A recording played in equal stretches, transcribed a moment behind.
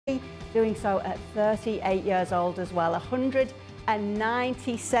doing so at 38 years old as well.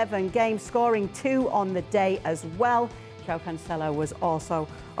 197 games, scoring 2 on the day as well. João Cancelo was also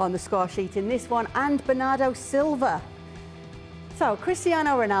on the score sheet in this one, and Bernardo Silva. So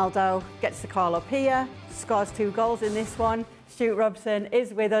Cristiano Ronaldo gets the call up here, scores 2 goals in this one. Stu Robson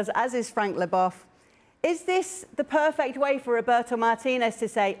is with us, as is Frank Leboeuf. Is this the perfect way for Roberto Martinez to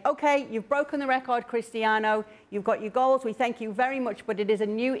say, OK, you've broken the record, Cristiano, you've got your goals, we thank you very much, but it is a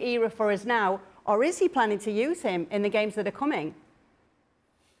new era for us now? Or is he planning to use him in the games that are coming?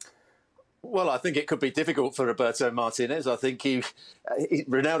 Well, I think it could be difficult for Roberto Martinez. I think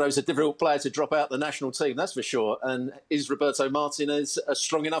Ronaldo's a difficult player to drop out the national team, that's for sure. And is Roberto Martinez a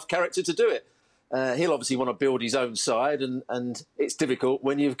strong enough character to do it? He'll obviously want to build his own side, and it's difficult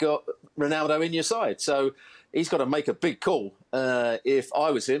when you've got Ronaldo in your side. So he's got to make a big call. If I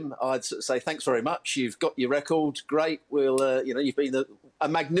was him, I'd say thanks very much. You've got your record, great. We'll, you've been a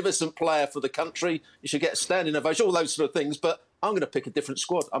magnificent player for the country. You should get a standing ovation, all those sort of things. But I'm going to pick a different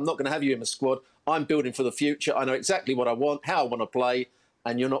squad. I'm not going to have you in my squad. I'm building for the future. I know exactly what I want, how I want to play,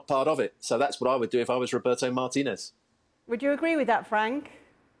 and you're not part of it. So that's what I would do if I was Roberto Martinez. Would you agree with that, Frank?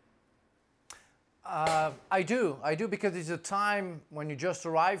 I do, because it's a time when you just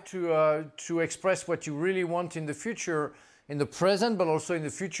arrive to express what you really want in the future, in the present, but also in the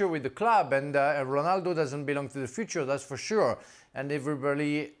future with the club. And Ronaldo doesn't belong to the future, that's for sure. And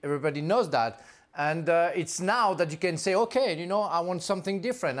everybody knows that. And it's now that you can say, okay, I want something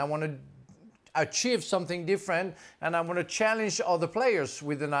different. I want to achieve something different, and I want to challenge other players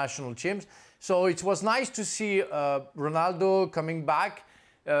with the national teams. So it was nice to see Ronaldo coming back,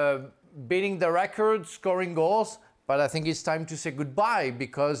 beating the record, scoring goals, but I think it's time to say goodbye,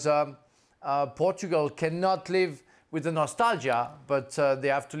 because Portugal cannot live with the nostalgia, but they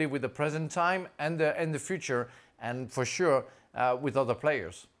have to live with the present time and the future, and for sure with other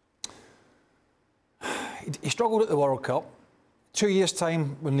players. He struggled at the World Cup. 2 years'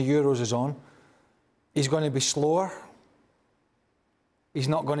 time, when the Euros is on, he's going to be slower. He's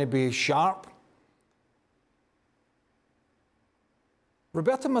not going to be sharp.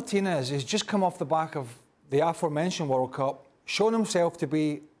 Roberto Martinez has just come off the back of the aforementioned World Cup, shown himself to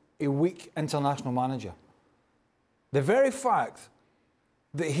be a weak international manager. The very fact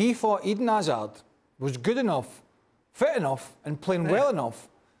that he thought Eden Hazard was good enough, fit enough, and playing well enough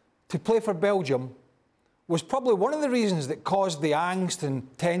to play for Belgium was probably one of the reasons that caused the angst and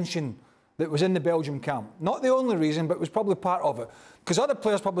tension that was in the Belgium camp. Not the only reason, but it was probably part of it. Because other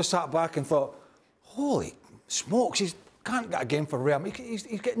players probably sat back and thought, holy smokes, he can't get a game for Real. He's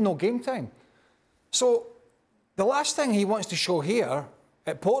getting no game time. So the last thing he wants to show here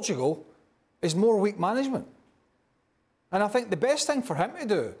at Portugal is more weak management. And I think the best thing for him to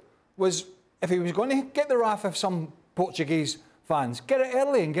do was, if he was going to get the wrath of some Portuguese fans, get it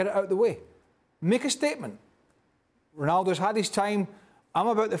early and get it out of the way. Make a statement. Ronaldo's had his time. I'm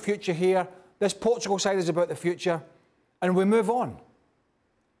about the future here. This Portugal side is about the future. And we move on.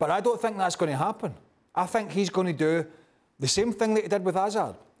 But I don't think that's going to happen. I think he's going to do the same thing that he did with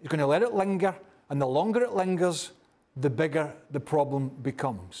Hazard. He's going to let it linger. And the longer it lingers, the bigger the problem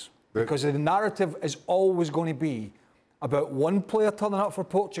becomes. Because the narrative is always going to be about one player turning up for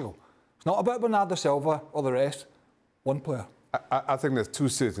Portugal. It's not about Bernardo Silva or the rest. One player. I think there's two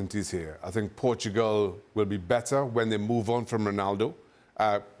certainties here. I think Portugal will be better when they move on from Ronaldo,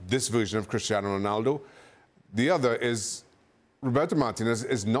 this version of Cristiano Ronaldo. The other is Roberto Martinez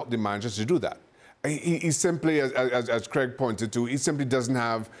is not the manager to do that. He simply, as Craig pointed to, he simply doesn't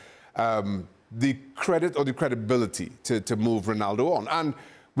have the credit or the credibility to move Ronaldo on. And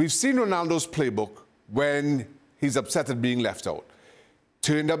we've seen Ronaldo's playbook when he's upset at being left out.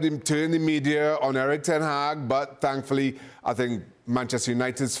 Turned the media on Erik ten Hag, but thankfully, I think Manchester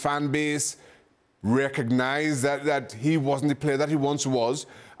United's fan base recognized that he wasn't the player that he once was.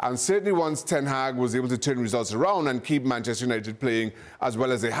 And certainly once Ten Hag was able to turn results around and keep Manchester United playing as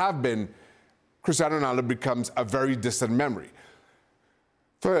well as they have been, Cristiano Ronaldo becomes a very distant memory.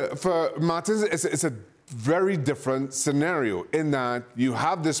 For Martins, it's a very different scenario in that you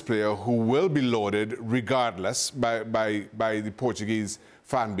have this player who will be lauded regardless by the Portuguese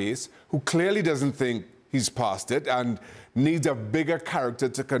fan base, who clearly doesn't think he's past it and needs a bigger character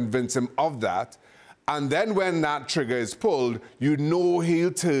to convince him of that. And then when that trigger is pulled, you know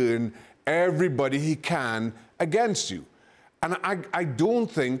he'll turn everybody he can against you. And I don't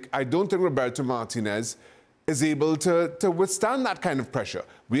think Roberto Martinez is able to withstand that kind of pressure.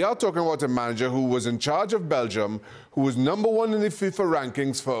 We are talking about a manager who was in charge of Belgium, who was #1 in the FIFA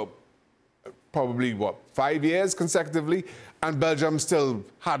rankings for probably, 5 years consecutively, and Belgium still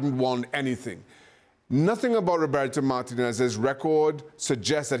hadn't won anything. Nothing about Roberto Martinez's record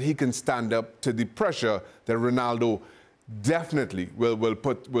suggests that he can stand up to the pressure that Ronaldo definitely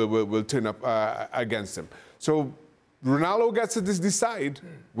will turn up against him. So Ronaldo gets to decide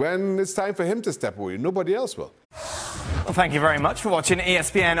when it's time for him to step away. Nobody else will. Well, thank you very much for watching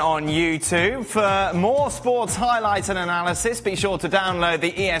ESPN on YouTube. For more sports highlights and analysis, be sure to download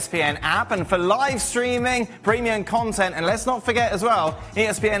the ESPN app. And for live streaming, premium content, and let's not forget as well,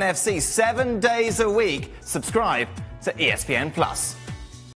 ESPN FC 7 days a week. Subscribe to ESPN Plus.